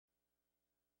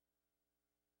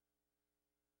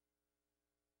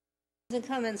And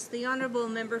comments. The Honourable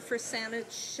Member for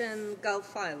Saanich and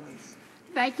Gulf Islands.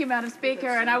 Thank you, Madam Speaker,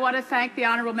 and I want to thank the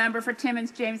Honourable Member for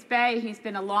Timmins, James Bay. He's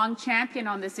been a long champion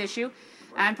on this issue,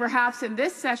 and perhaps in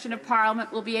this session of Parliament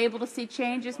we'll be able to see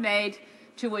changes made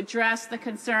to address the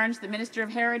concerns. The Minister of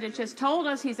Heritage has told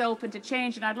us he's open to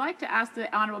change, and I'd like to ask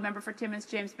the Honourable Member for Timmins,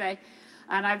 James Bay,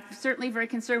 and I'm certainly very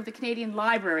concerned with the Canadian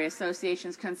Library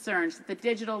Association's concerns that the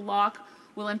digital lock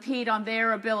will impede on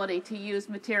their ability to use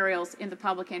materials in the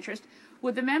public interest.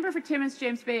 Would the member for Timmins,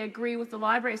 James Bay, agree with the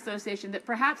Library Association that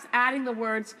perhaps adding the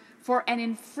words "for an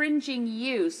infringing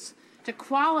use" to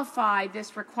qualify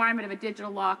this requirement of a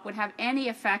digital lock would have any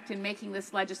effect in making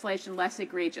this legislation less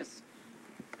egregious?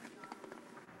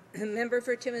 Member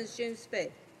for Timmins, James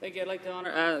Bay. Thank you. I'd like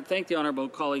to thank the honourable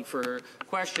colleague for her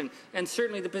question. And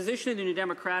certainly the position of the New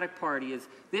Democratic Party is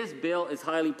this bill is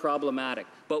highly problematic,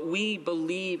 but we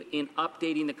believe in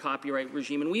updating the copyright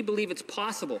regime, and we believe it's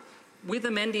possible with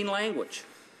amending language.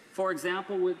 For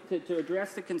example, to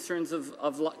address the concerns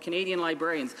of Canadian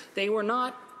librarians. They were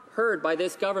not heard by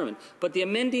this government, but the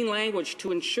amending language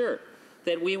to ensure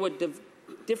that we would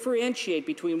differentiate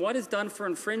between what is done for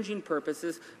infringing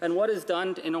purposes and what is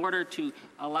done in order to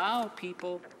allow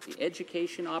people the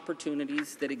education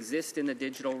opportunities that exist in the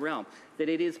digital realm. That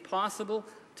it is possible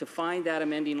to find that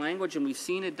amending language, and we've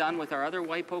seen it done with our other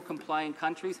WIPO-compliant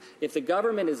countries. If the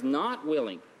government is not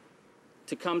willing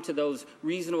to come to those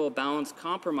reasonable balanced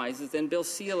compromises, then Bill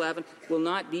C-11 will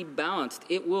not be balanced.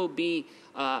 It will be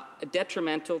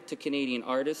detrimental to Canadian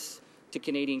artists, to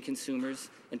Canadian consumers,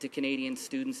 and to Canadian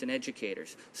students and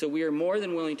educators. So we are more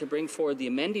than willing to bring forward the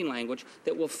amending language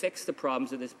that will fix the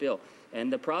problems of this bill.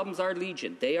 And the problems are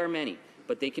legion. They are many,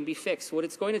 but they can be fixed. What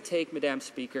it's going to take, Madam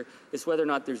Speaker, is whether or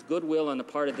not there's goodwill on the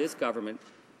part of this government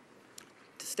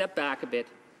to step back a bit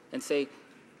and say,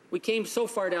 we came so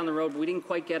far down the road, but we didn't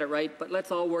quite get it right, but let's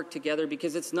all work together,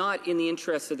 because it's not in the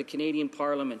interests of the Canadian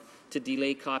Parliament to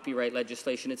delay copyright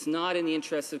legislation. It's not in the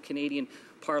interests of Canadian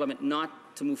Parliament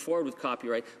not to move forward with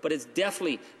copyright, but it's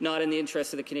definitely not in the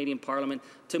interest of the Canadian Parliament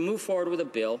to move forward with a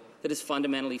bill that is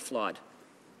fundamentally flawed.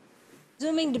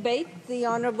 Resuming debate, the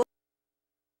Honourable